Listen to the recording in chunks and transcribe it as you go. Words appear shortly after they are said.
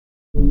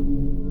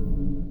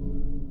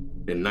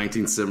In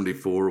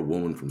 1974, a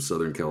woman from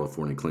Southern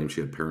California claimed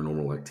she had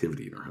paranormal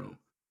activity in her home,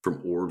 from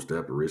orbs to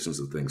apparitions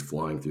of things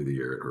flying through the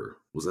air at her.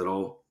 Was that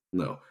all?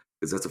 No,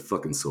 because that's a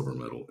fucking silver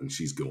medal, and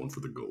she's going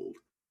for the gold.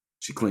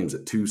 She claims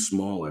that two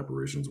small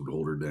apparitions would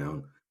hold her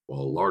down,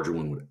 while a larger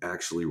one would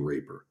actually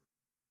rape her.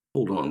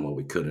 Hold on while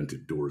we cut into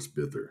Doris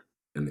Bither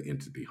and the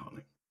entity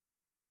haunting.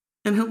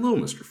 And hello,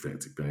 Mr.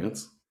 Fancy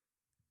Pants.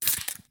 It's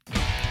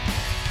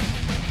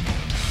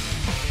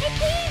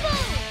evil!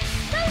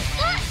 Don't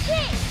touch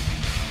it!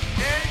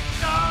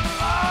 It's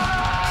alive!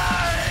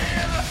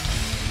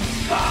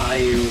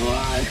 I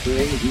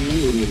was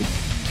you.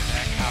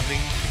 They're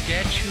coming to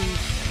get you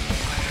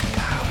by the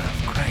power of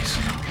Christ.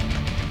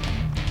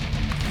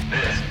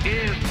 This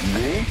is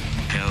Me?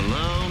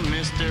 Hello,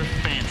 Mr.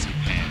 Fancy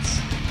Pants.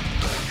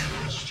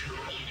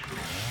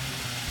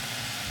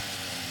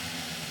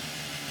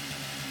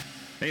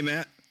 Hey,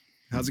 Matt.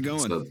 How's it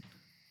going?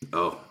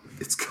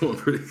 It's going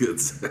pretty good,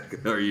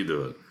 Zach. How are you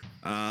doing?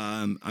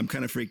 I'm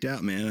kind of freaked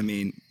out, man. I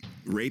mean,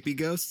 rapey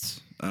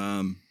ghosts?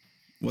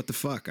 What the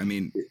fuck? I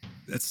mean,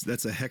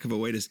 that's a heck of a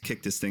way to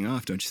kick this thing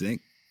off, don't you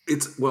think? I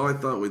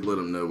thought we'd let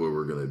them know where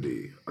we're going to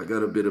be. I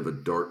got a bit of a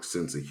dark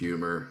sense of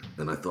humor,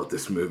 and I thought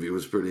this movie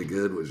was pretty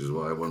good, which is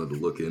why I wanted to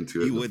look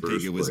into it. You would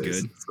think it was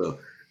good. So,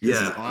 This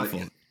is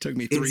awful. Took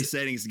me 3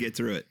 settings to get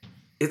through it.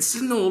 It's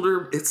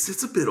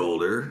a bit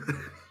older.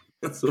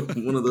 It's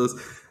one of those.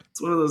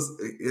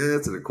 Yeah,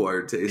 it's an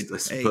acquired taste, I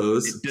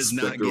suppose. It does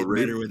not get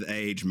better with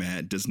age,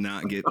 Matt. Does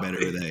not get better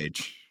with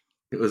age.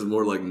 It was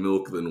more like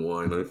milk than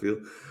wine, I feel.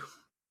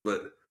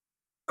 But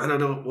I don't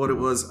know what it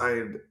was. I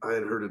had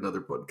heard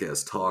another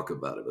podcast talk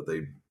about it, but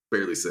they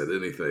barely said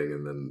anything,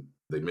 and then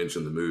they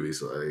mentioned the movie.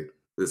 So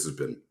this has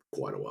been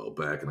quite a while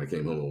back, and I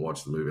came home and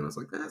watched the movie, and I was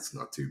like, that's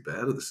not too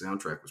bad. The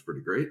soundtrack was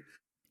pretty great.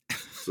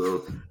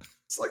 So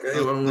it's like, hey,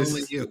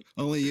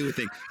 only you would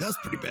think that's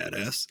pretty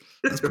badass.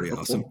 That's pretty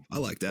awesome. I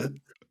like that.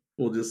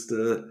 We'll just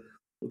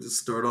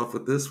start off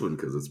with this one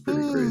because it's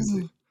pretty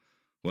crazy.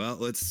 Well,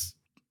 let's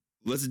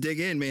dig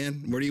in,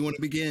 man. Where do you want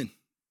to begin?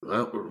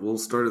 Well, we'll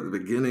start at the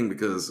beginning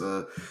because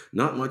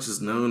not much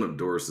is known of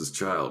Doris's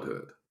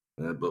childhood.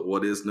 But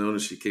what is known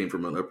is she came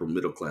from an upper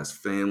middle class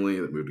family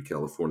that moved to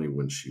California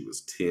when she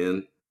was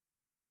 10.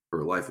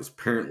 Her life was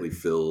apparently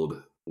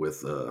filled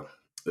with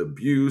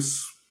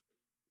abuse,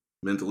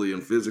 mentally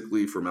and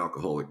physically, from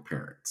alcoholic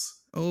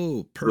parents.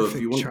 Oh,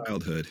 perfect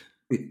childhood.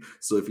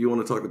 So if you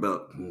want to talk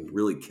about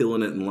really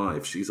killing it in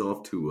life, she's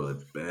off to a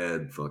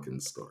bad fucking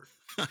start.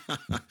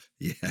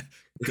 Yeah.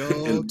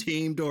 Go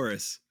Team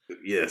Doris.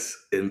 Yes.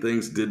 And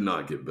things did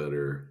not get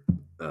better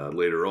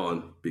later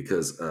on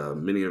because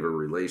many of her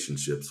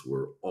relationships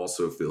were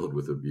also filled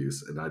with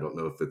abuse. And I don't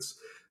know if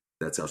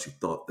that's how she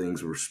thought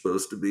things were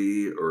supposed to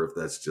be or if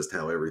that's just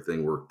how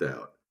everything worked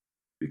out.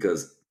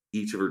 Because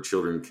each of her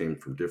children came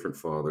from different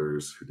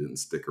fathers who didn't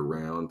stick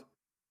around.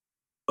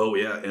 Oh,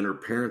 yeah. And her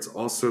parents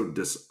also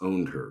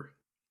disowned her.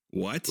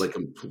 What?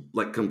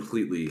 Like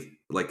completely,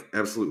 like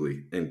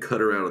absolutely, and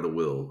cut her out of the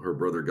will. Her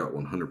brother got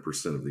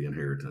 100% of the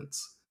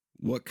inheritance.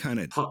 What kind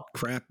of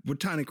crap? What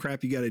kind of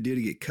crap you got to do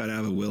to get cut out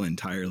of a will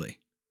entirely?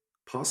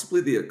 Possibly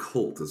the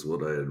occult is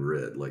what I had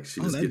read. Like she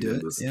was getting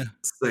into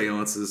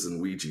seances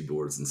and Ouija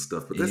boards and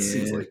stuff. But that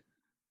seems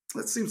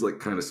like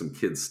kind of some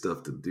kid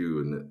stuff to do.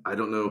 And I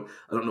don't know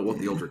what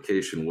the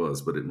altercation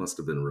was, but it must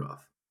have been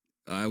rough.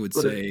 I would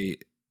say.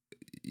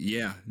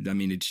 Yeah, I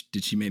mean,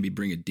 did she maybe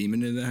bring a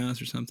demon into the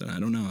house or something? I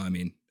don't know. I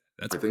mean,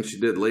 I think she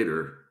did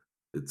later.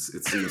 It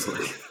seems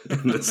like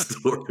in the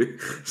story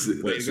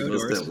she must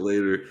have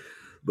later.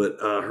 But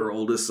her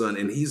oldest son,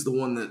 and he's the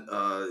one that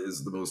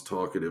is the most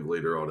talkative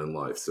later on in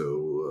life. So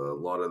a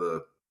lot of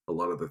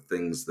the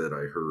things that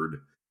I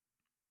heard,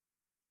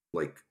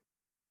 like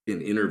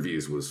in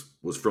interviews,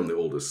 was from the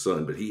oldest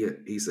son. But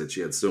he said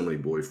she had so many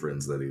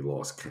boyfriends that he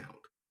lost count.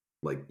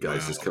 Like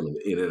guys just coming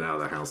in and out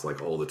of the house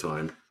like all the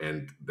time,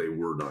 and they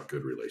were not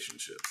good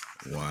relationships.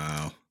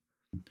 Wow.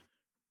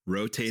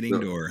 Rotating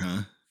door,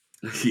 huh?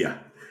 Yeah.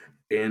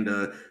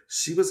 And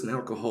she was an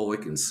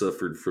alcoholic and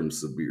suffered from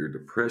severe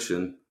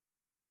depression.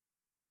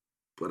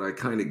 But I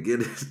kind of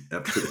get it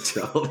after the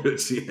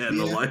childhood she had,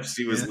 the life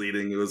she was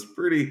leading. It was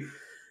pretty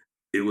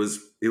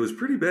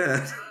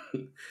bad.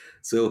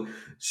 So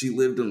she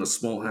lived in a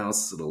small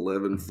house at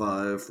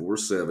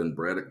 11547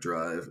 Braddock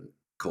Drive,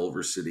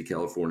 Culver City,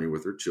 California,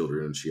 with her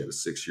children, and she had a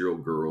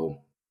 6-year-old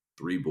girl,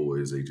 3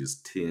 boys,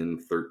 ages 10,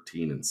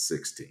 13, and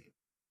 16.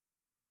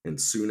 And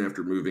soon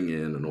after moving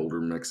in, an older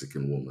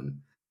Mexican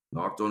woman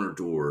knocked on her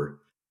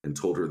door and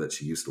told her that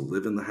she used to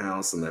live in the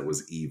house and that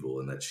was evil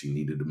and that she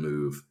needed to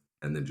move,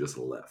 and then just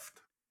left.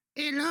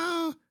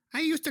 Hello, I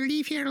used to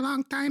live here a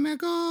long time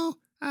ago.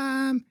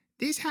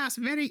 This house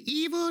very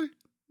evil,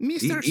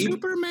 Mr.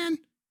 Superman.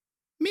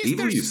 Mr.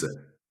 Evil, you said?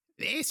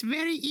 It's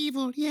very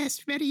evil. Yes,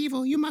 very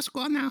evil. You must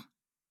go now.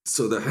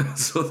 So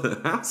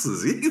the house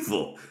is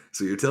evil.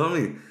 So you're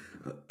telling me?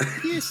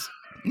 Yes,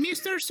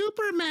 Mr.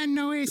 Superman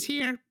is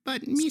here,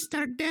 but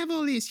Mr.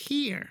 Devil is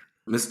here.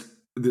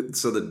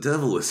 So the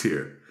devil is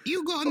here.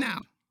 You go now.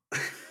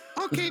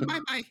 Okay,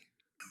 bye-bye.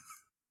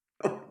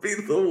 That would be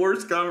the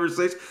worst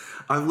conversation.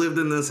 I've lived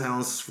in this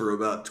house for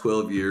about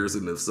 12 years,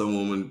 and if some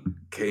woman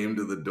came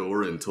to the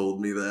door and told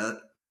me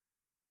that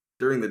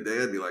during the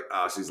day, I'd be like,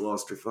 she's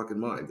lost her fucking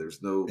mind. There's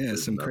some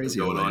nothing crazy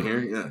going on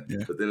lady. here.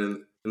 Yeah. But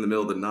then in the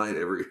middle of the night,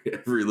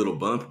 every little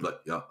bump, like,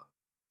 yeah.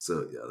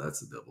 So yeah,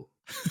 that's the devil.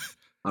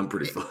 I'm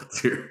pretty fucked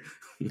here.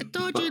 I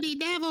told you the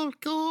devil,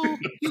 go.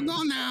 You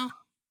go now.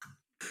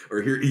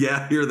 Or hear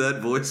that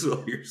voice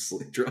while you're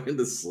trying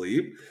to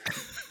sleep.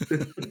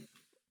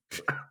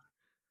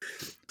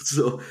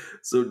 So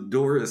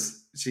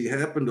Doris, she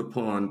happened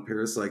upon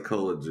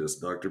parapsychologist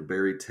Dr.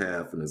 Barry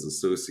Taff and his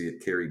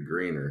associate Carrie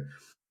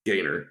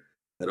Gaynor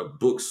at a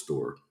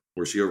bookstore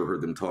where she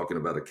overheard them talking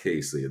about a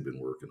case they had been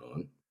working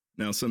on.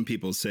 Now, some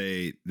people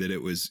say that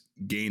it was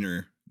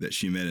Gaynor that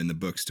she met in the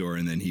bookstore,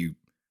 and then he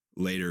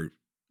later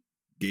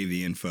gave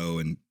the info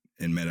and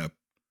met up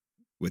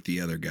with the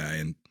other guy,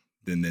 and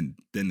then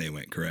they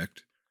went,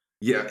 correct?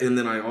 Yeah, and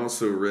then I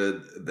also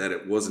read that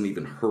it wasn't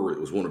even her; it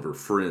was one of her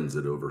friends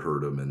that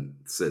overheard him and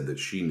said that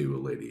she knew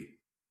a lady.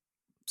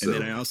 And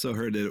then I also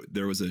heard that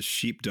there was a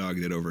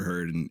sheepdog that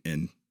overheard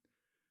and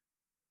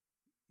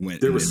went.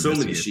 There were so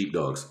many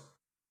sheepdogs,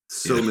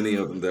 many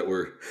of them that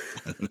were.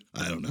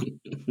 I don't know.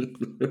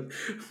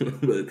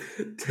 But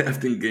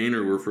Taft and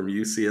Gaynor were from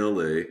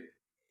UCLA,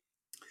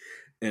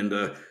 and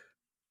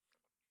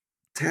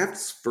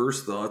Taft's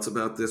first thoughts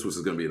about this was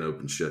going to be an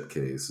open shut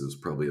case. It was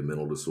probably a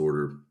mental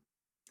disorder.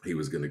 He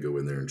was going to go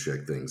in there and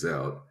check things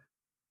out,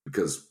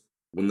 because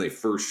when they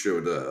first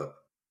showed up,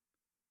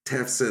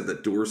 Taft said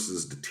that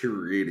Doris's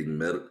deteriorating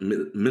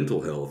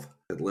mental health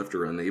had left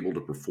her unable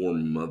to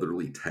perform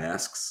motherly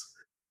tasks.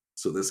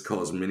 So this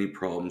caused many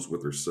problems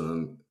with her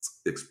son,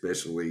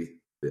 especially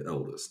the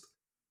eldest.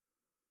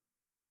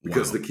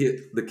 Because the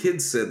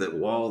kid said that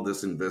while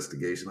this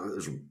investigation, it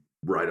was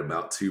right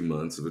about 2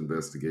 months of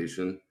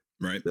investigation,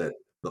 right, that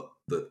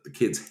the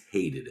kids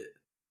hated it.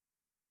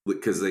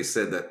 Because they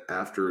said that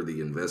after the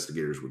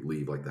investigators would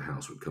leave, like, the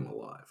house would come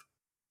alive.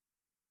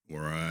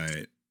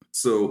 Right.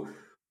 So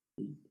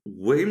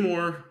way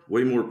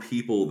more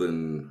people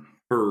than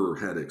her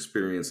had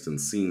experienced and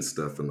seen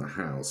stuff in the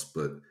house,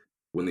 but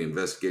when the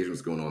investigation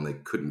was going on, they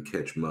couldn't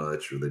catch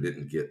much, or they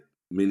didn't get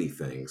many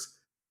things.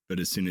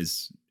 But as soon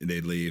as they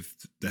leave,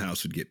 the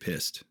house would get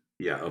pissed.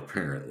 Yeah,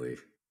 apparently.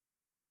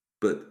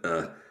 But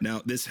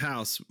now this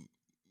house,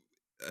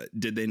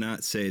 did they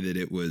not say that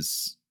it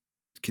was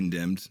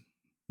condemned?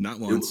 Not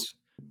once,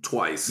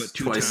 twice, but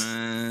two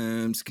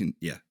times.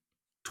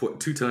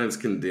 Two times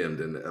condemned,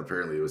 and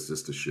apparently it was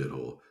just a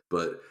shithole.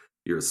 But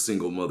you're a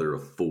single mother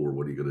of 4.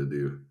 What are you going to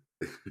do?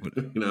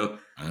 You know?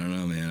 I don't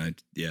know, man.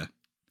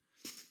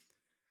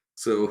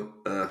 So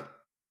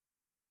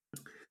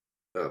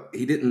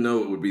he didn't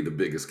know it would be the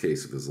biggest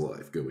case of his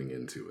life going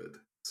into it.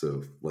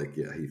 So,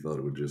 he thought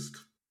it would just.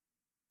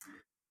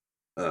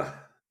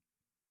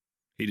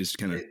 He just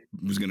kind of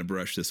was going to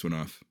brush this one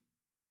off.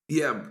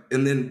 Yeah,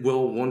 and then,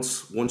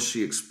 once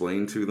she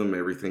explained to them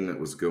everything that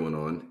was going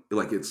on,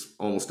 it's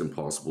almost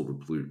impossible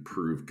to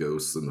prove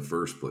ghosts in the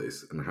first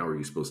place. And how are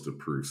you supposed to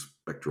prove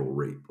spectral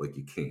rape?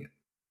 You can't.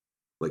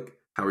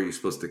 How are you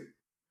supposed to?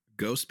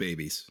 Ghost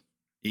babies.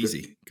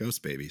 Easy.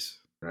 Ghost babies.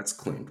 That's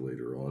claimed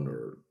later on,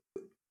 or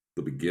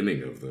the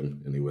beginning of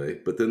them, anyway.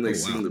 But then they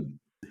seen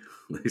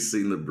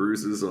the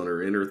bruises on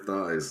her inner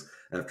thighs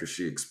after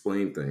she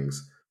explained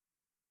things.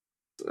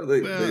 So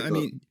they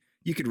thought,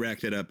 you could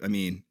rack that up. I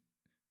mean,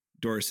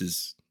 Doris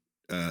is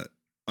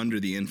under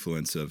the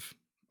influence of,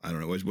 I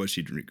don't know, what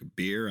she drink?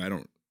 Beer?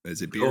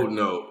 Is it beer? Oh,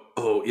 no.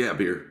 Oh, yeah,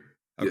 beer.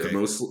 Okay.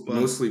 Yeah,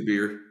 mostly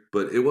beer.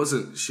 But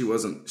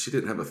she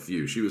didn't have a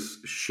few. She was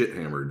shit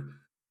hammered.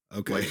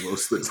 Okay.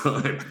 Most of the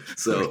time.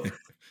 So,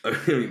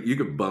 you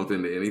could bump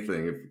into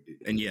anything.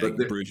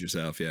 Bruise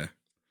yourself, yeah.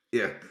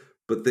 Yeah.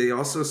 But they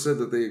also said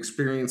that they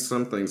experienced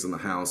some things in the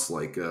house,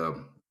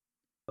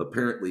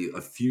 apparently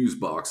a fuse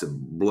box had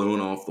blown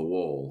off the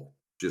wall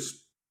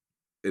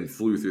and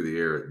flew through the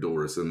air at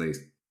Doris, and they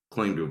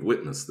claim to have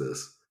witnessed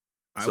this.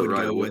 I would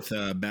go with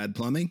bad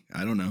plumbing.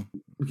 I don't know.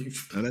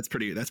 That's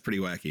pretty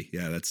wacky.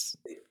 Yeah, that's.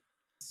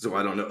 So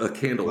I don't know. A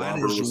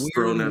candelabra was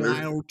thrown at her.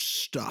 Wild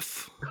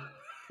stuff.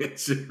 It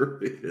sure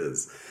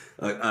is.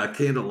 A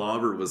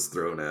candelabra was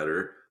thrown at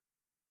her,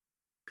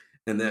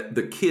 and that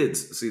the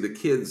kids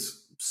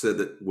said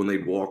that when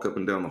they'd walk up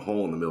and down the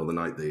hall in the middle of the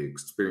night, they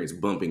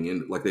experienced bumping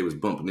into, they was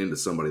bumping into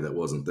somebody that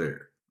wasn't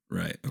there.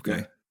 Right. Okay.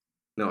 Yeah.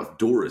 Now, if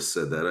Doris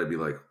said that, I'd be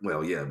like,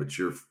 well, yeah, but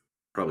you're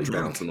probably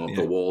bouncing off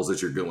the walls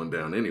as you're going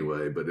down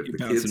anyway. But if you're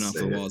the bouncing kids off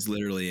the walls,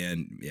 literally,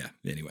 and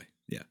anyway,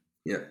 yeah.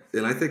 Yeah,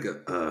 and I think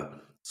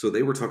so.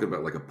 They were talking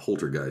about a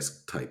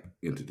poltergeist type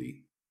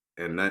entity,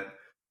 and that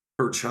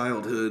her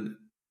childhood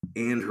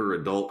and her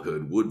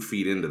adulthood would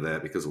feed into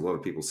that, because a lot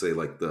of people say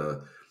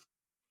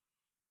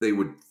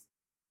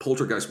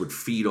poltergeist would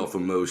feed off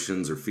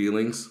emotions or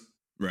feelings,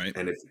 right?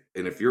 And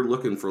if you're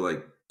looking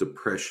for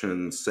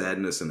depression,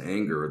 sadness, and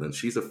anger, then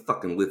she's a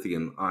fucking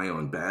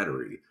lithium-ion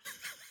battery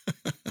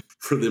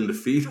for them to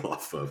feed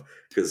off of.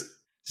 Because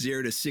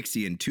 0 to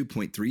 60 in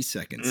 2.3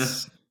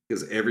 seconds.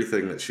 Because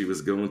everything that she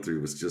was going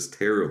through was just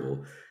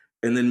terrible.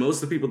 And then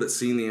most of the people that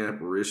seen the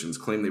apparitions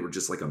claim they were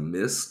just like a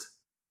mist.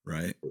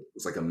 Right. It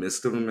was like a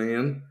mist of a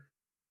man,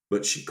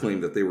 but she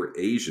claimed that they were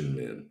Asian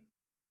men.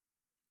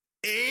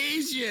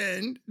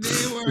 Asian?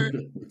 They were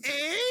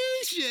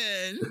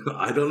Asian?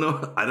 I don't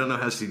know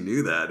how she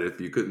knew that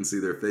if you couldn't see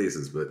their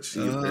faces, but she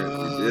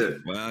apparently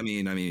did. Well, I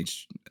mean,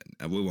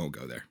 we won't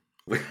go there.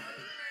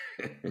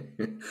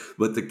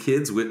 But the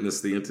kids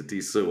witnessed the entity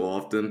so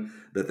often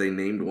that they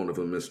named one of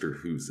them Mr.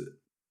 Who's It.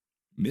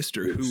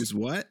 Mr. Who's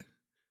what?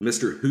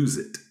 Mr. Who's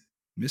It.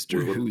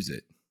 Mr. Who's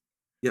It.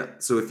 Yeah.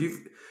 So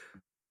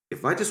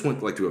if I just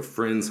went like to a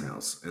friend's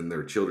house and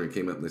their children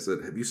came up and they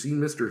said, "Have you seen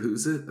Mr.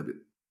 Who's It?" I'd be,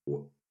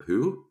 "What?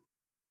 Who?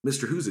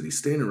 Mr. Who's It? He's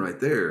standing right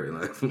there." And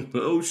I,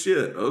 oh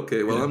shit.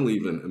 Okay. Well, I'm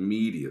leaving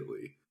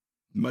immediately.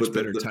 Much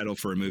better title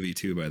for a movie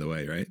too, by the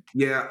way, right?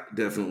 Yeah,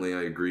 definitely.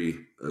 I agree.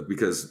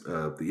 Because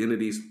the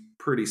entity's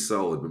pretty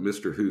solid, but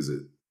Mr. Who's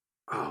It?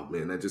 Oh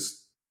man, that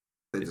just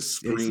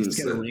screams.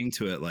 It's got a ring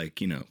to it, like,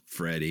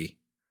 Freddy,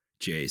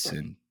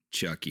 Jason,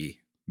 Chucky,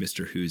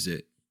 Mr. Who's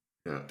It,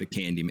 the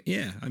Candyman.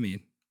 Yeah, I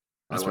mean,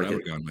 that's what I would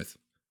have gone with.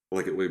 I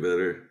like it way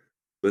better.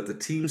 But the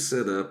team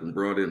set up and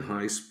brought in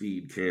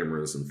high-speed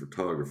cameras and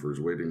photographers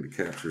waiting to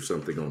capture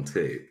something on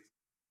tape.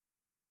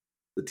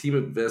 The team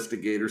of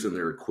investigators and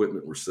their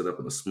equipment were set up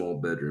in a small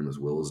bedroom, as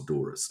well as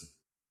Doris.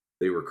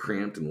 They were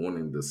cramped and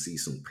wanting to see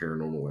some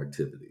paranormal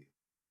activity.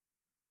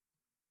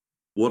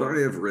 What I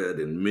have read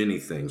in many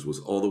things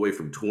was all the way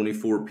from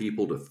 24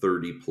 people to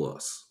 30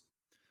 plus.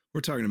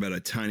 We're talking about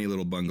a tiny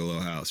little bungalow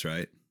house,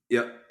 right?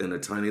 Yep, in a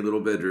tiny little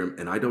bedroom.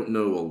 And I don't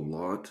know a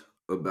lot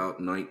about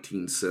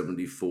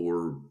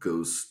 1974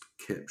 ghost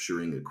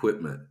capturing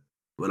equipment,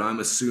 but I'm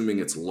assuming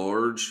it's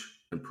large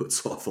and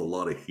puts off a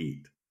lot of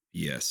heat.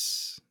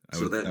 Yes, I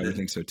would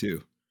think so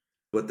too.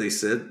 But they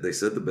said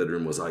the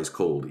bedroom was ice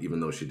cold, even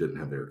though she didn't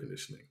have air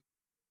conditioning.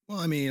 Well,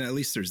 I mean, at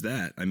least there's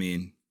that. I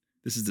mean,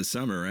 this is the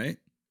summer, right?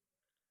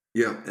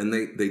 Yeah, and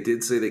they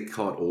did say they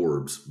caught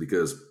orbs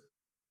because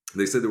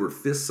they said they were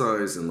fist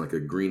size and like a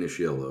greenish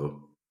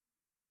yellow.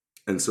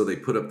 And so they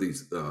put up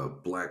these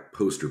black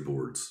poster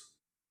boards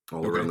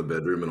all around the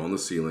bedroom and on the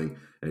ceiling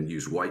and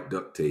used white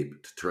duct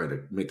tape to try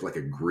to make like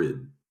a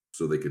grid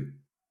so they could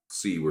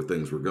see where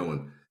things were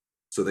going.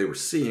 So they were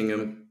seeing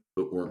them,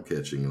 but weren't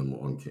catching them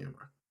on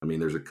camera. I mean,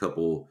 there's a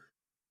couple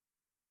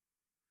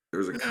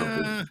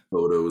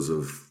photos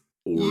of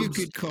orbs. You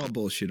could call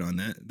bullshit on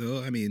that,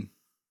 though. I mean,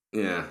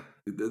 yeah,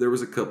 there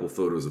was a couple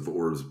photos of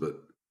orbs,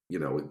 but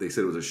they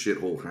said it was a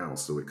shithole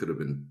house, so it could have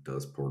been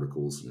dust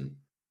particles, and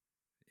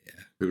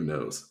who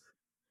knows.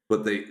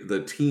 But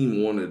the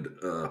team wanted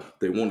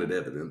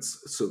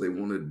evidence, so they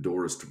wanted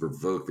Doris to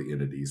provoke the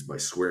entities by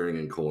swearing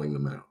and calling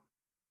them out.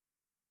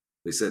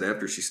 They said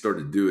after she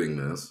started doing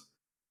this,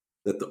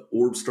 that the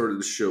orbs started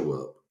to show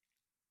up,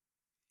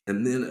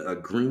 and then a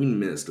green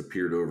mist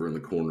appeared over in the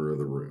corner of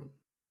the room.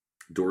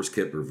 Doris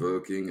kept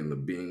provoking, and the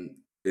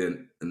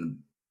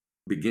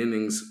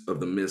beginnings of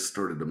the mist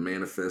started to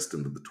manifest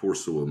into the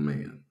torso of a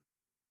man.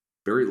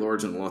 Very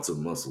large and lots of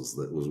muscles,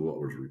 that was what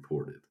was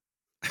reported.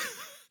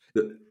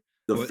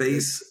 The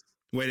face...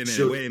 Wait a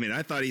minute.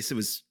 I thought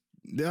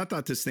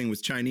this thing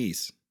was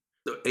Chinese.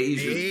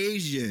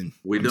 Asian.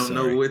 We don't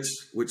know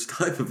which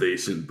type of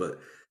Asian, but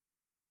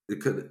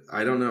it could...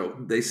 I don't know.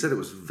 They said it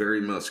was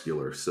very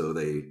muscular, so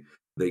they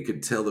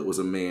could tell it was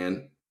a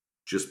man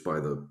just by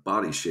the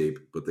body shape,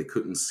 but they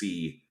couldn't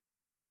see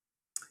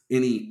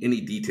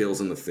any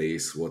details in the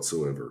face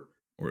whatsoever.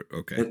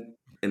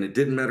 And it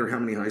didn't matter how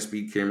many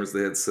high-speed cameras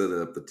they had set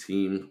up, the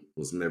team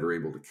was never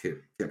able to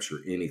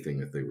capture anything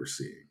that they were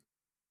seeing.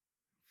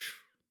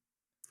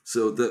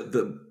 So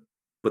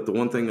but the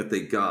one thing that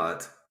they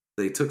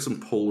took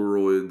some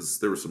Polaroids.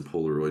 There were some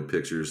Polaroid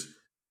pictures,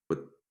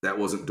 but that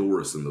wasn't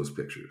Doris in those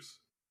pictures.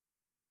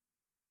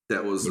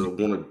 That was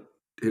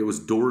it was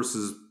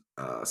Doris's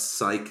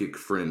psychic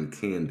friend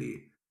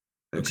Candy,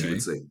 and she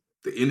would say,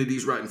 "The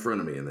entity's right in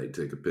front of me," and they'd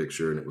take a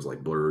picture, and it was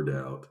like blurred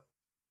out.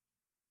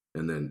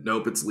 And then,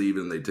 nope, it's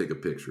leaving. They'd take a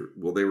picture.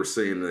 Well, they were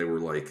saying they were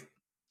like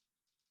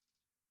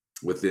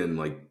within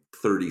like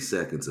 30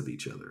 seconds of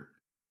each other.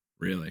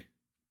 Really?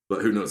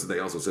 But who knows? They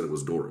also said it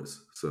was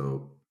Doris.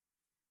 So,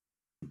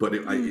 but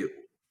Frank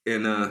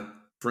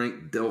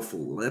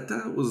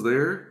Delfiletta was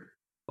there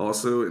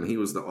also, and he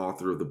was the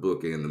author of the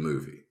book and the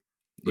movie.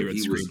 He wrote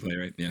the screenplay,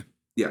 right? Yeah.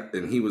 Yeah,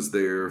 and he was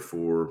there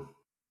for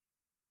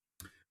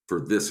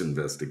this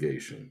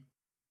investigation.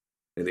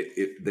 And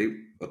they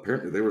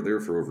apparently were there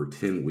for over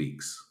 10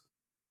 weeks.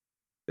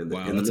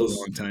 Wow, that's a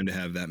long time to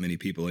have that many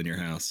people in your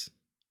house.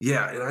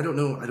 Yeah, and I don't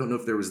know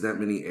if there was that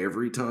many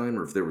every time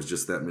or if there was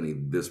just that many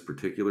this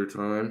particular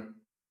time.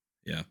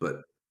 Yeah.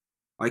 But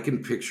I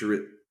can picture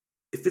it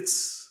if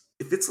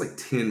it's like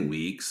 10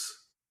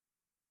 weeks.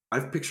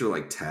 I've pictured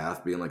like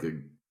Taft being like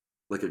a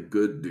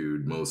good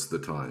dude most of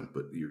the time,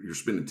 but you're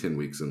spending 10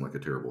 weeks in like a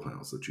terrible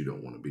house that you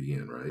don't want to be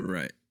in,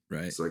 right?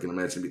 Right. So I can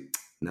imagine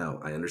no,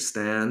 I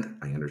understand,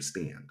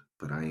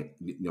 but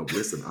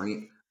listen,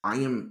 I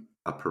am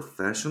a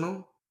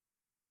professional.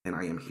 And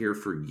I am here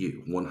for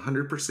you,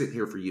 100%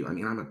 here for you. I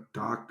mean, I'm a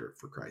doctor,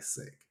 for Christ's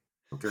sake.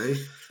 Okay?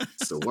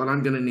 So what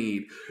I'm going to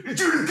need is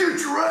you to get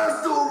your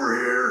ass over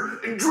here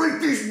and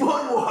drink these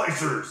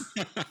Budweisers.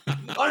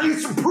 I need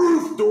some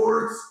proof,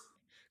 Doris.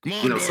 Come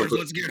on, Doris,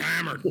 let's get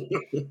hammered.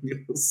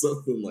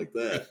 Something like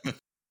that.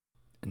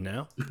 And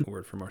now, a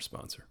word from our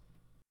sponsor.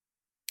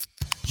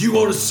 You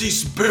want to see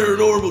some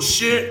paranormal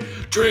shit?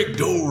 Drink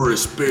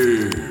Doris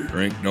beer.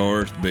 Drink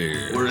Doris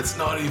beer. Where it's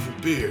not even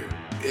beer.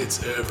 It's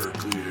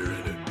Everclear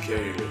in a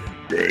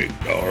can.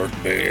 Drink Doris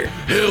beer.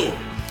 Hell,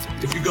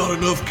 if you got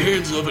enough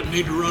cans of it and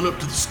need to run up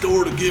to the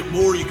store to get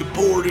more, you can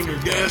pour it in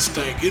your gas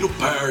tank. It'll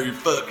power your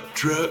fucking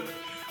truck.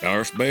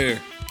 Doris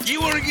beer. You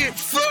want to get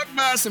fucked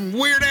by some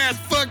weird-ass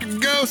fucking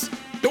ghosts?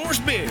 Doris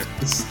beer.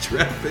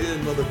 Strap in,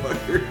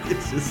 motherfucker.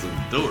 Get you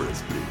some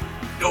Doris beer.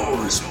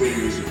 Doris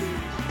beer.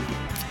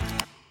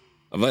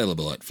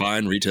 Available at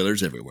fine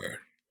retailers everywhere.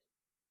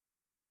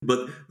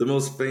 But the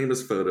most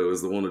famous photo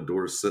is the one of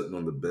Doris sitting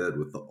on the bed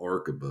with the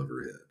ark above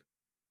her head.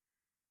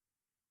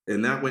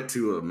 And that went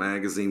to a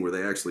magazine where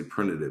they actually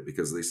printed it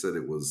because they said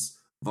it was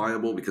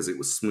viable because it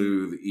was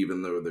smooth,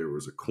 even though there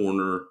was a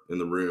corner in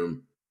the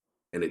room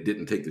and it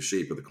didn't take the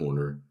shape of the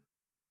corner.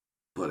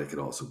 But it could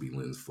also be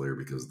lens flare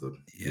because the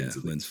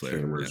lens flare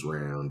camera's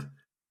round.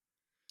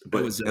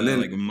 But it was and then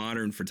like a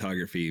modern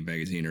photography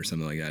magazine or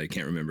something like that. I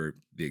can't remember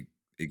the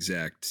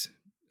exact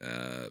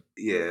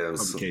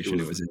publication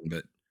it was in,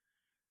 but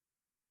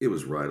it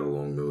was right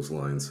along those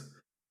lines.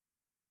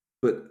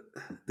 But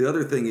the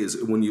other thing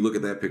is, when you look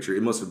at that picture,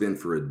 it must have been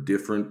for a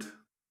different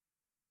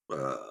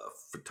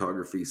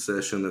photography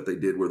session that they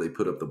did where they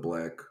put up the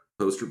black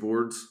poster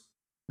boards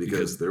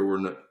because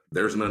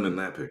there's none in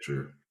that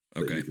picture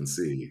that you can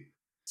see.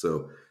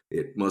 So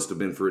it must have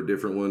been for a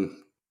different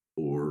one,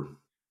 or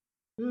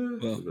who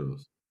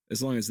knows?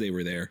 As long as they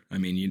were there. I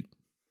mean,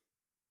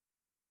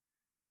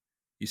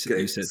 you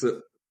said.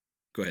 So,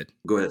 go ahead.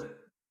 Go ahead.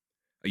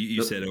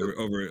 You said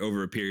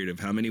over a period of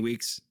how many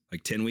weeks?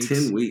 Like 10 weeks?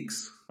 10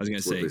 weeks. I was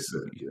going to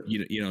say,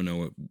 you don't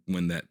know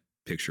when that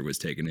picture was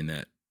taken in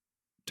that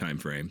time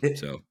frame.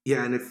 So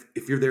yeah, and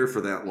if you're there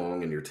for that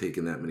long and you're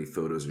taking that many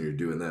photos and you're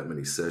doing that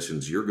many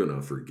sessions, you're going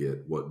to forget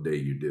what day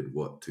you did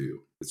what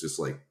to. It's just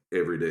like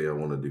every day I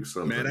want to do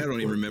something. Man, I don't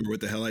even remember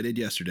what the hell I did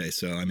yesterday.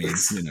 So, I mean,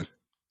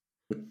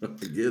 I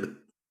get it.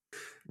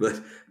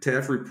 But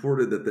Taft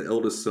reported that the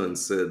eldest son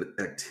said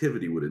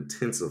activity would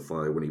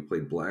intensify when he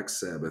played Black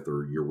Sabbath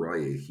or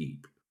Uriah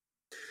Heep.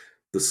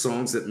 The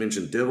songs that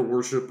mentioned devil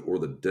worship or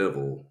the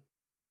devil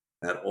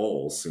at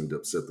all seemed to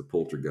upset the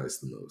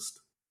poltergeist the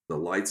most. The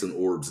lights and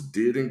orbs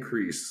did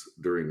increase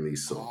during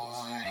these songs.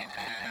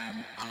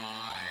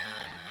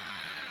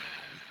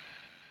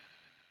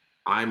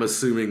 I'm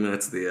assuming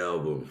that's the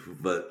album,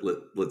 but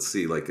let's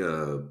see. Like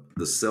the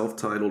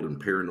self-titled and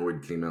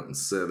Paranoid came out in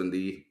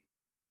 70.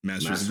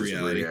 Masters of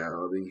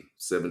Reality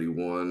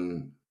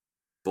 71.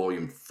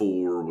 Volume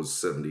 4 was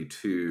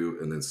 72,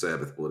 and then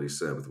Sabbath, Bloody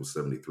Sabbath was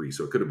 73.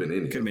 So it could have been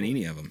any. Could have been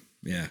any of them.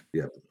 Yeah.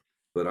 Yeah.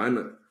 But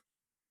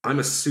I'm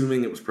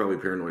assuming it was probably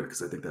Paranoid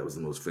because I think that was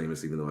the most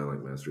famous, even though I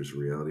like Masters of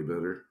Reality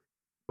better.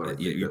 But I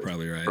think you're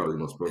probably right. Probably the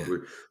most popular.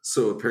 Yeah.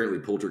 So apparently,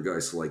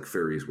 poltergeists like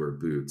fairies wear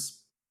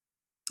boots.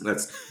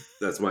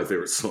 That's my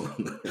favorite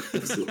song.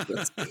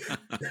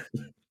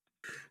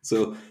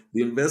 So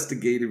the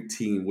investigative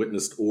team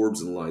witnessed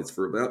orbs and lights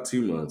for about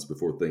 2 months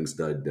before things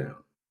died down.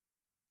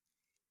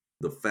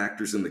 The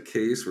factors in the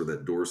case were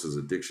that Doris's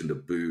addiction to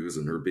booze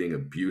and her being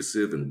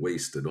abusive and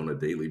wasted on a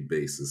daily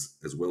basis,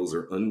 as well as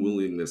her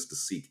unwillingness to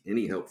seek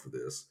any help for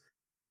this.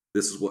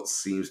 This is what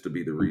seems to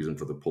be the reason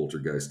for the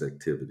poltergeist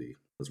activity,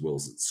 as well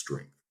as its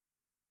strength.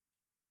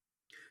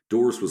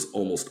 Doris was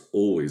almost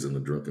always in a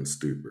drunken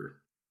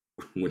stupor.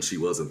 When she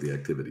wasn't, the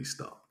activity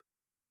stopped.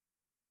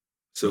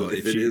 So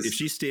if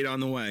she stayed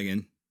on the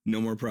wagon,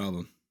 no more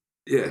problem.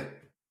 Yeah,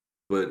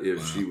 but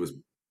if she was.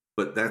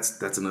 But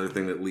that's another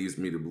thing that leads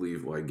me to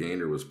believe why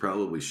Gaynor was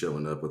probably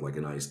showing up with like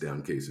an iced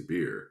down case of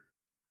beer.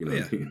 You know,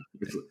 what I mean?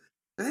 Like,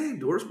 hey,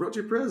 Doris brought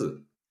you a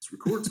present. Let's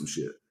record some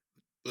shit.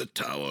 Let's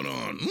tie it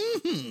on.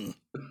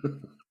 Mm-hmm.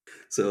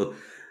 So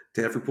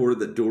Taft reported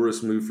that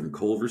Doris moved from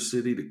Culver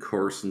City to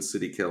Carson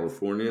City,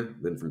 California,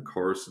 then from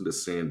Carson to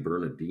San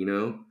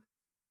Bernardino,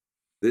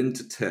 then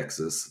to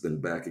Texas, then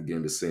back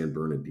again to San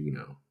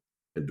Bernardino.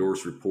 And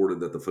Doris reported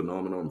that the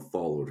phenomenon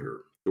followed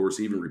her.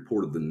 Doris even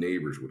reported the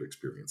neighbors would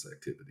experience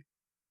activity.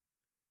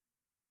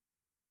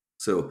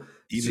 So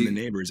even the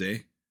neighbors, eh?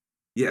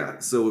 Yeah.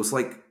 So it was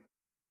like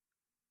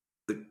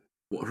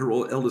her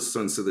eldest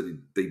son said that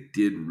they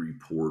did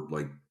report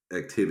like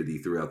activity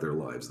throughout their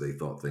lives. They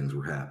thought things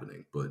were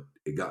happening, but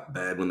it got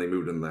bad when they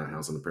moved into that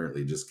house, and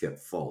apparently it just kept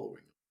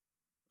following.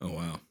 Oh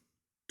wow.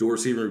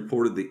 Doris even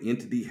reported the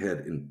entity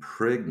had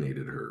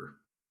impregnated her,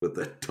 but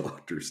the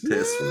doctor's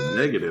tests were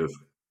negative.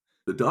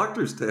 The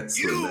doctor's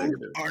tests were negative.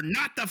 You are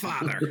not the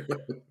father.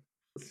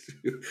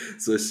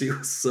 So she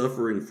was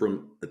suffering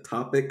from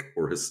ectopic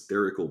or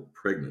hysterical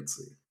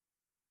pregnancy.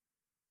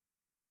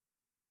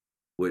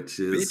 Which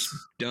is... Bitch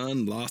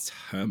done lost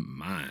her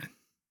mind.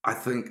 I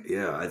think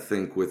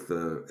with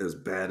as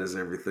bad as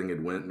everything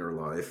had went in her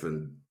life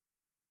and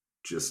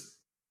just,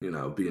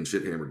 being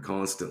shit hammered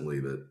constantly,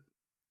 that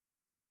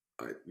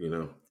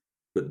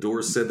But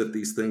Doris said that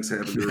these things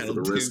happened to her for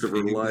the rest of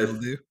her life.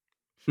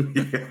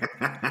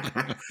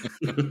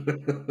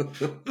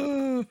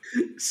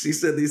 She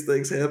said these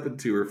things happened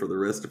to her for the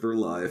rest of her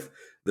life,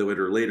 though in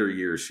her later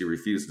years she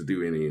refused to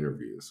do any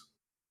interviews.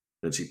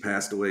 And she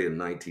passed away in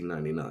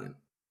 1999.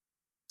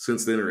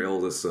 Since then, her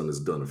eldest son has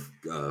done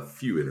a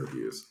few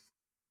interviews.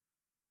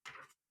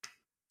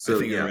 So,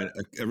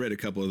 I read a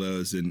couple of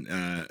those, and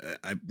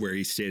where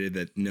he stated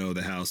that no,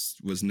 the house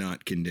was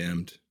not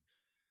condemned,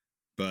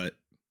 but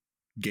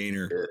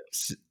Gaynor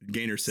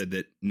said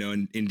that no,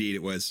 indeed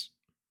it was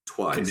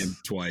condemned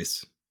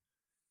twice.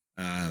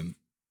 And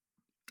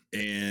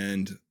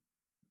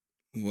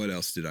what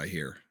else did I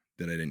hear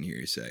that I didn't hear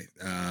you say?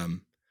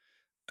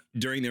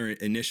 During their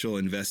initial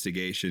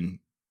investigation,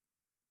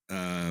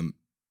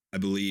 I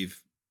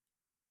believe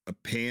a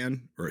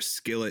pan or a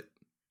skillet,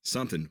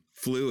 something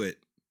flew at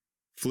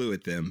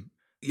them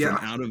from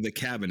out of the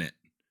cabinet,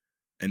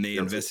 and they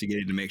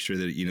investigated to make sure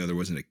that there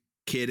wasn't a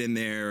kid in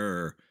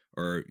there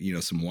or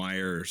some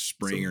wire or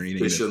spring or anything,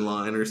 fishing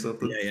line or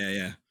something.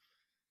 Yeah.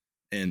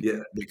 And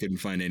they couldn't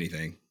find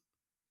anything.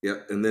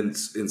 Yeah, and then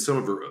in some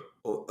of her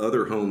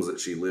other homes that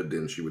she lived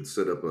in, she would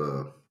set up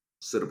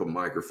a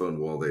microphone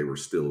while they were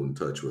still in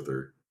touch with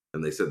her,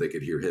 and they said they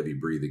could hear heavy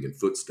breathing and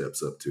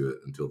footsteps up to it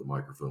until the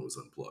microphone was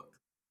unplugged.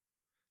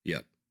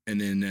 Yep.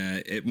 And then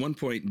at one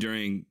point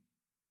during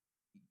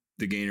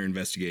the Gaynor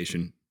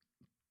investigation,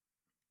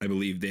 I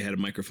believe they had a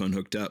microphone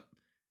hooked up,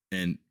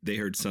 and they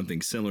heard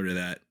something similar to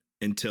that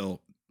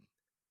until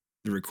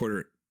the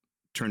recorder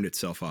turned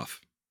itself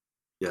off.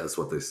 Yeah, that's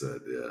what they said.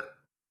 Yeah.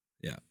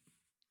 Yeah.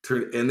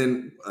 And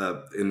then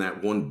in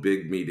that one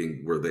big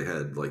meeting where they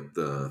had like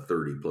the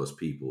 30 plus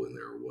people in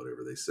there or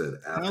whatever, they said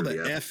after how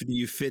the F do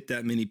you fit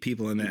that many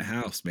people in that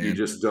house, man? You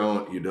just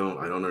don't. You don't.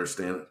 I don't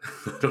understand it.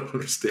 I don't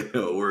understand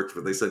how it works.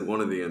 But they said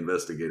one of the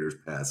investigators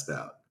passed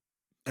out.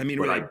 I mean,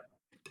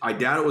 I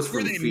doubt it was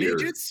from fear. Were they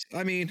midgets?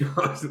 I mean,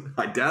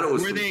 I doubt it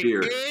was from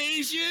fear. Were they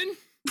Asian?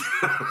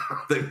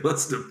 They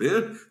must have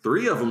been.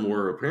 3 of them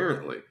were,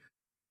 apparently.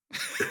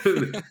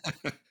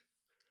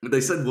 They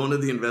said one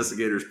of the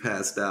investigators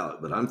passed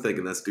out, but I'm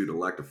thinking that's due to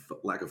lack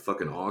of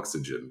fucking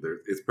oxygen.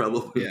 It's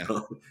probably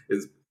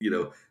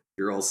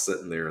you're all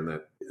sitting there in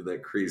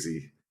that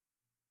crazy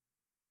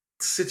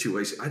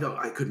situation.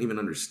 I couldn't even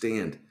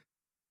understand.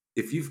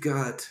 If you've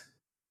got,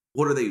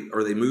 what are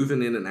they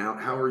moving in and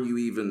out? How are you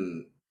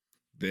even?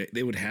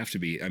 They would have to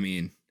be. I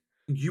mean,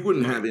 you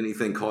wouldn't have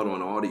anything caught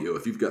on audio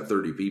if you've got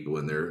 30 people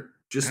in there.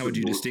 How would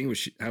you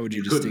distinguish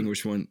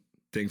one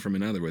thing from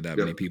another with that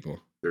many people?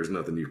 There's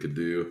nothing you could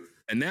do.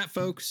 And that,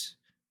 folks,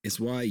 is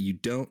why you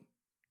don't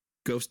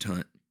ghost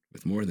hunt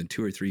with more than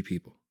 2 or 3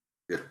 people.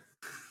 Yeah.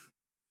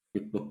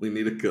 You only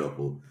need a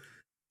couple.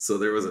 So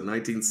there was a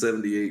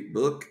 1978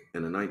 book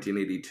and a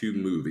 1982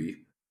 movie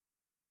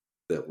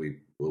that we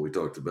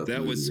talked about.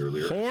 That was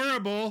earlier.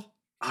 Horrible.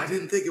 I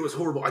didn't think it was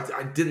horrible.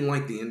 I didn't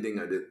like the ending.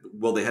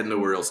 Well, they had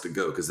nowhere else to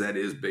go because that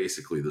is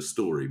basically the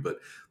story, but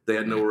they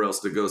had nowhere else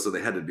to go, so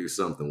they had to do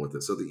something with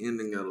it. So the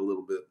ending got a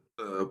little bit,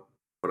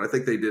 but I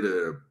think they did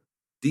a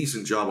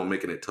decent job on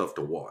making it tough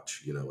to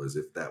watch, as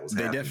if that was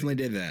happening. They definitely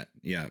did that.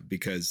 Yeah.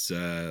 Because,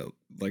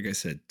 like I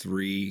said,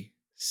 3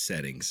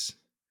 settings.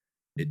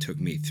 It took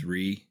me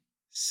 3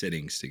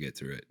 sittings to get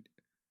through it.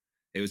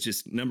 It was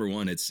just, number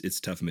one, it's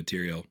tough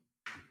material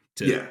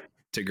to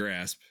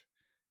grasp.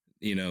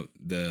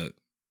 The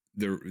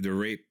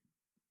rape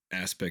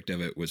aspect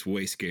of it was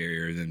way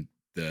scarier than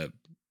the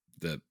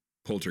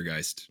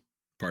poltergeist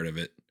part of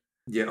it.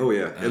 Yeah. Oh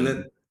yeah. And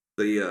then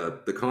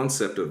the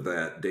concept of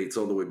that dates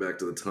all the way back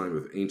to the time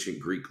of ancient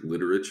Greek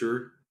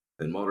literature,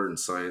 and modern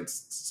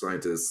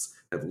scientists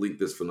have linked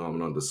this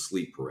phenomenon to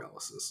sleep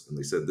paralysis. And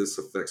they said this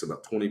affects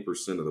about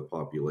 20% of the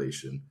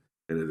population,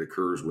 and it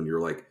occurs when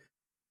you're like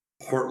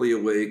partly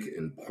awake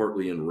and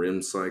partly in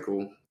REM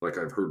cycle. Like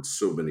I've heard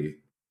so many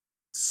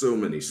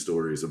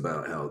stories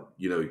about how,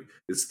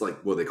 it's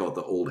like what they call it,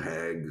 the old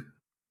hag.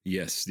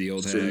 Yes, the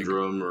old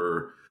syndrome hag.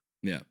 Or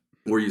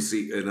where you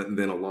see, and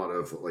then a lot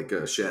of like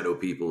shadow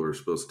people are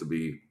supposed to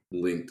be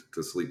linked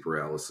to sleep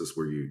paralysis,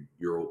 where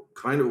you're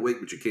kind of awake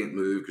but you can't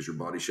move because your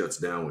body shuts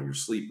down when you're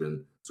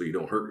sleeping, so you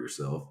don't hurt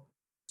yourself.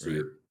 So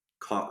you're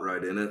caught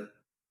right in it.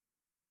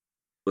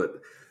 But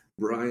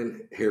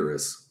Brian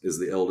Harris is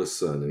the eldest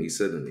son, and he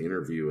said in an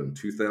interview in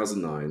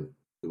 2009,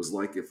 it was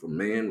like if a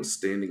man was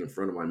standing in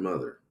front of my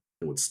mother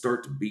and would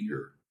start to beat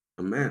her.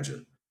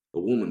 Imagine a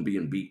woman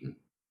being beaten.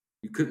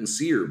 You couldn't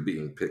see her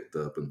being picked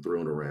up and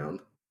thrown around.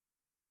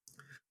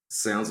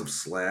 Sounds of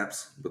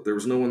slaps, but there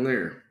was no one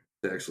there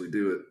to actually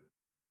do it.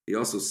 He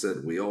also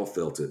said we all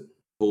felt it,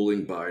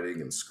 pulling, biting,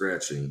 and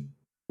scratching.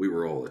 We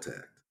were all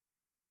attacked.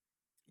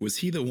 Was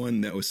he the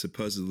one that was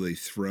supposedly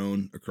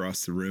thrown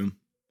across the room?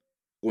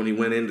 When he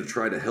went in to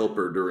try to help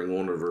her during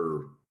one of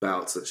her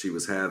bouts that she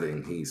was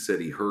having, he said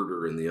he heard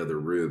her in the other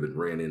room and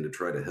ran in to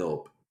try to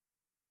help.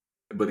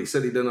 But he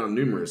said he did it on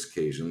numerous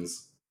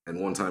occasions, and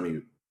one time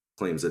he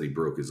claims that he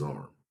broke his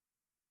arm.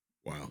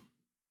 Wow.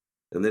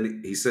 And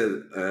then he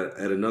said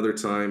at another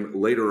time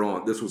later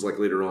on, this was like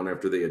later on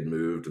after they had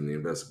moved and the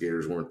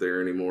investigators weren't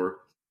there anymore,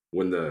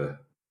 when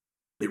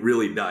it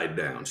really died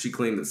down. She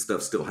claimed that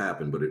stuff still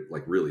happened, but it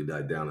like really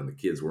died down and the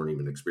kids weren't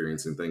even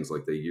experiencing things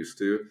like they used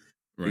to.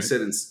 Right. He said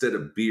instead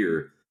of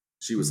beer,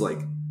 she was like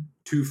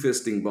 2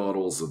 fisting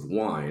bottles of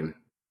wine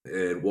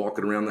and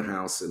walking around the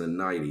house in a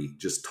nightie,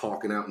 just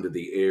talking out into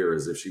the air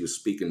as if she was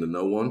speaking to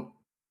no one.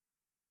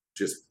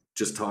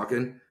 Just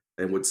talking.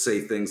 And would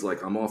say things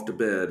like, "I'm off to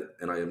bed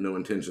and I have no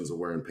intentions of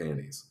wearing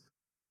panties."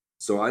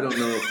 So I don't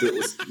know if it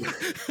was.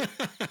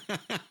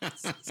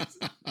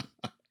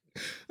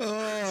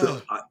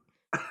 So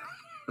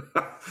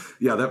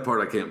yeah, that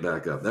part I can't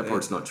back up. That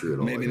part's not true at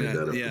all. Maybe I made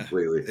not. that up Yeah.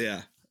 completely.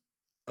 Yeah.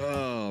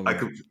 Oh,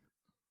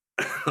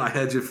 I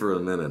had you for a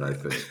minute, I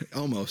think.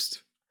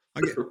 Almost.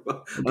 I get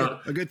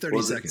a good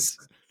 30 seconds.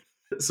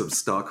 Some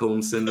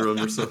Stockholm syndrome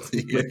or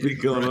something maybe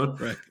going on.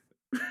 Right.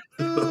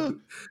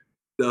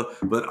 No,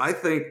 but I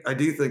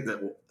do think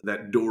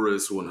that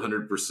Doris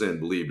 100%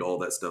 believed all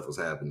that stuff was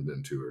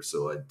happening to her.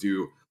 So I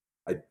do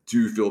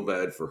feel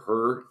bad for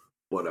her,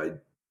 but I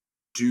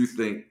do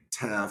think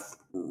Taft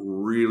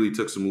really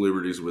took some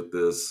liberties with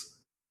this.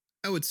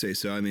 I would say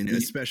so. I mean,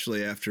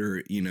 especially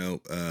after,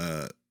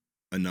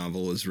 a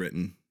novel is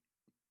written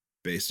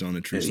based on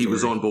a true story. He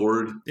was on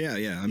board. Yeah.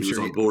 He was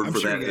on board for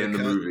that and the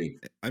movie.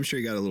 I'm sure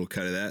he got a little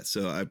cut of that.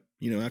 So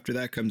after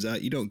that comes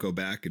out, you don't go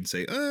back and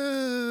say,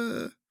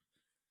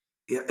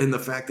 Yeah, and the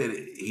fact that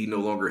he no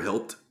longer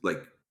helped,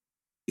 like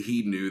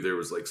he knew there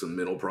was like some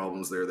mental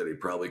problems there that he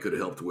probably could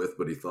have helped with,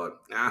 but he thought,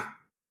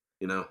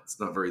 it's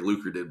not very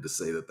lucrative to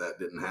say that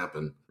didn't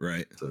happen.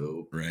 Right.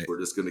 So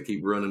we're just going to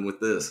keep running with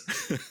this.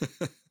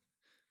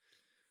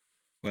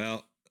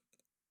 Well,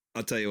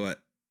 I'll tell you what.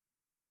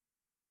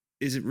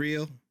 Is it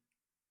real?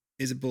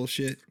 Is it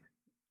bullshit?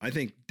 I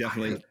think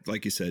definitely,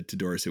 like you said, to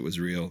Doris, it was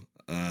real.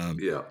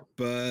 Yeah.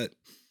 But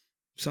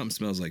something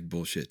smells like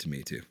bullshit to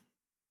me too.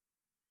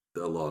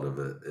 A lot of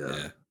it,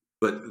 yeah.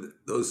 But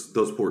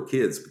those poor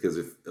kids, because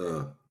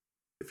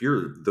if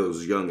you're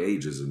those young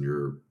ages and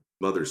your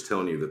mother's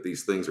telling you that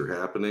these things are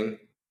happening,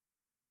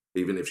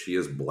 even if she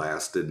is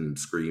blasted and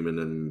screaming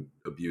and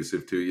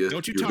abusive to you,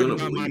 don't you talk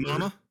about my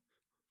mama?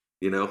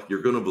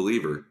 You're going to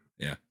believe her.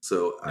 Yeah.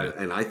 So,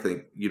 I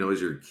think,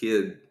 as your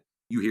kid,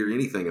 you hear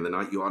anything in the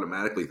night, you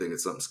automatically think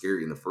it's something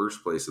scary in the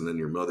first place, and then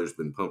your mother's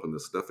been pumping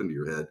this stuff into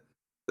your head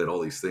that all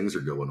these things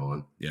are going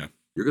on. Yeah.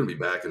 You're going to be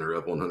backing her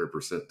up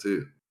 100%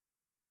 too.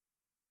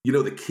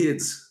 The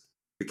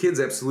kids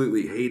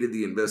absolutely hated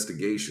the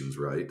investigations,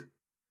 right?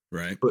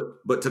 Right.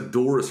 But to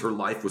Doris, her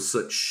life was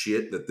such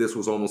shit that this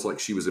was almost like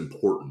she was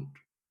important.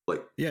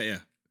 Like, yeah.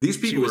 These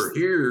people are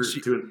here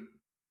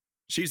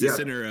She's the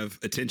center of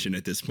attention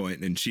at this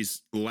point, and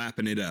she's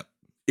lapping it up.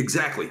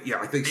 Exactly. Yeah,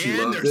 I think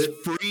she loved it.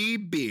 Free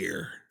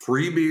beer.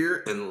 Free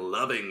beer and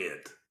loving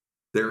it.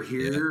 They're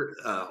here.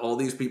 Yeah. All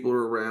these people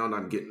are around.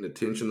 I'm getting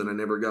attention that I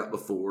never got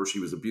before. She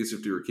was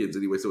abusive to her kids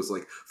anyway, so it's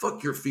like,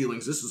 fuck your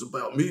feelings. This is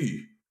about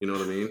me. You know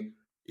what I mean?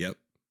 Yep.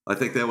 I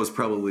think that was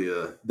probably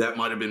that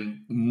might have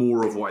been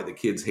more of why the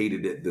kids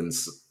hated it than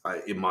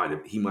he might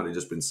have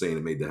just been saying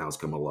it made the house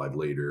come alive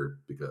later,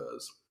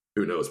 because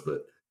who knows?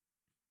 But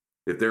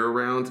if they're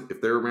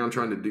around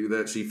trying to do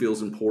that, she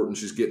feels important.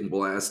 She's getting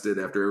blasted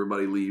after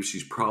everybody leaves.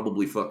 She's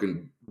probably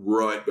fucking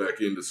right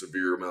back into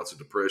severe amounts of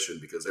depression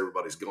because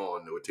everybody's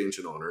gone, no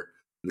attention on her.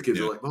 And the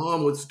kids are like,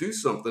 "Mom, let's do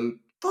something."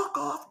 Fuck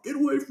off, get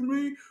away from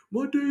me.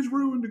 My day's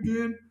ruined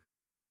again.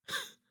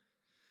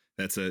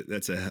 That's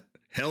a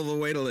hell of a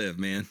way to live,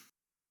 man.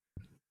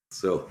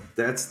 So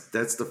that's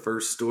the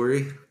first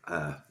story.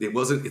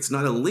 It's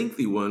not a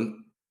lengthy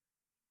one,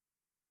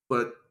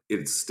 but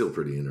it's still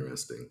pretty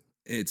interesting.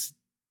 It's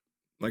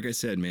like I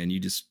said, man,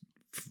 you just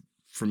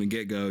from the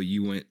get-go,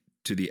 you went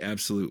to the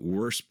absolute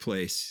worst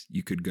place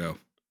you could go.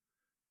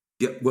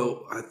 Yeah,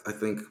 well, I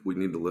think we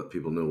need to let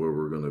people know where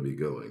we're going to be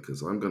going,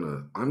 because I'm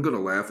gonna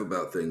laugh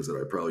about things that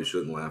I probably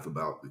shouldn't laugh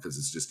about because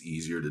it's just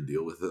easier to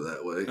deal with it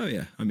that way. Oh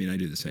yeah, I mean, I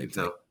do the same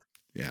thing.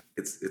 Yeah,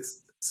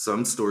 it's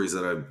some stories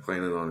that I'm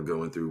planning on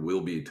going through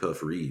will be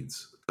tough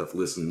reads, tough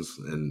listens,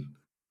 and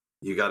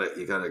you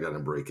gotta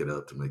break it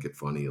up to make it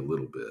funny a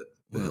little bit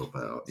to help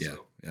out. Yeah,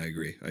 so. I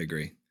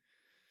agree.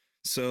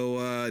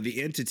 So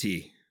The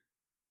Entity,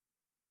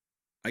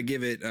 I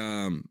give it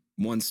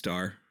 1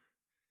 star.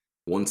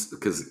 Once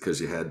because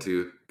you had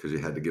to give it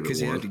 1.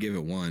 Because you had to give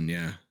it 1,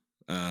 yeah.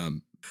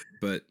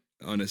 But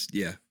honest,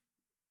 yeah,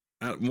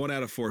 1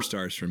 out of 4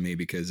 stars from me,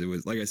 because it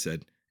was, like I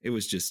said, it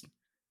was just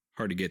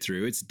hard to get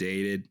through. It's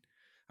dated.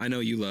 I know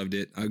you loved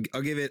it.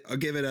 I'll give it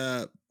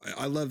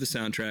I love the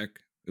soundtrack.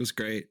 It was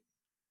great.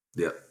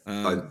 Yeah.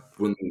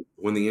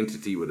 When the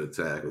entity would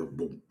attack,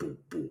 boom, boom,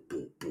 boom,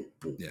 boom, boom,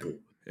 boom. Yeah.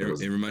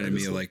 It reminded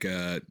me of like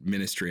a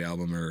Ministry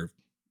album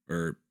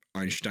or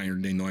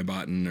Einstein den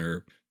Neubauten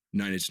or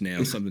Nine Inch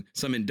Nails,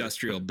 some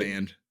industrial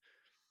band.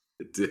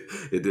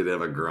 It did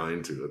have a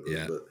grind to it.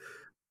 Yeah. But,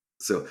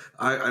 so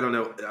I don't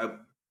know.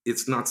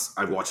 It's not.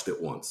 I watched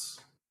it once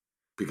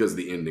because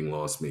the ending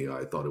lost me.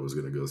 I thought it was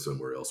going to go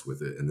somewhere else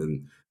with it. And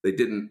then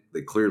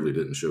they clearly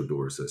didn't show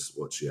Doris as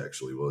what she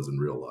actually was in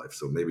real life.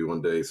 So maybe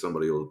one day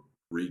somebody will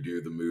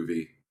redo the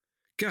movie.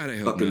 God, I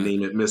hope fucking not.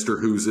 name it Mr.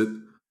 Who's It.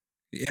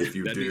 Yeah, if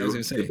you do, I was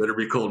gonna say, it better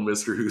be called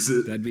Mr. Who's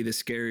It. That'd be the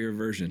scarier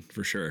version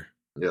for sure.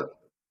 Yeah.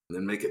 And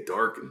then make it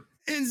dark.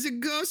 And the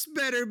ghost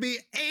better be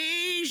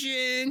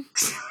Asian.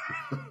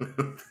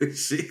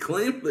 She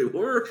claimed they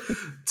were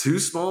 2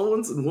 small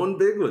ones and 1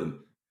 big one.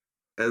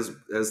 As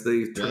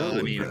they traveled.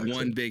 I mean,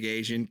 1 big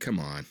Asian. Come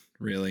on,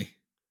 really?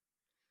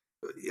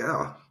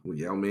 Yeah. Well,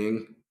 Yao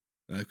Ming.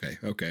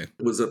 Okay.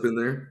 Was up in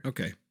there.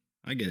 Okay,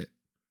 I get it.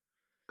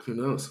 Who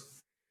knows?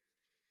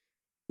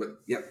 But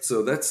yeah,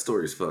 so that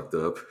story's fucked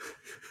up. A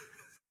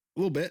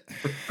little bit.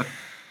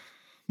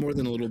 More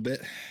than a little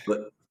bit.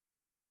 But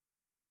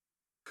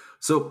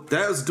so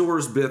that was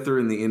Doris Bither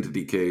in the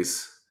Entity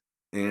case.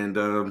 And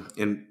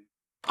in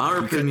our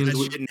opinion, cut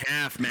that shit in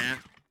half, Matt.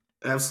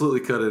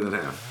 Absolutely cut it in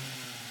half.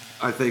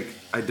 I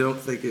don't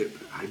think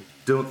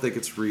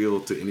it's real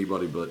to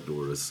anybody but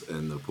Doris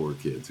and the poor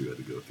kids who had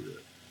to go through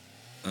it.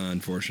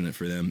 Unfortunate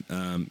for them.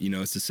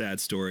 It's a sad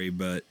story,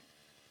 but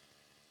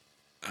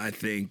I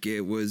think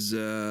it was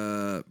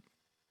a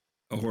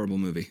horrible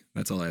movie.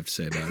 That's all I have to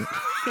say about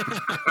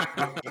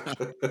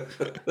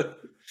it.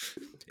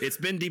 It's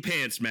been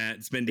depantsed, Matt.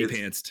 It's been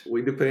depantsed.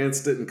 We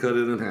depantsed it and cut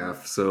it in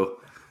half.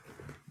 So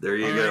there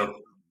you go. Right.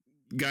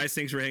 Guys,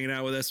 thanks for hanging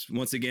out with us.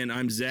 Once again,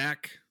 I'm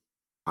Zach.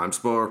 I'm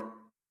Spar.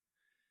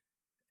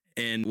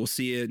 And we'll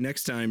see you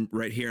next time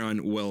right here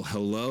on Well,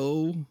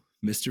 Hello,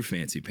 Mr.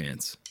 Fancy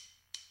Pants.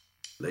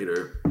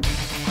 Later.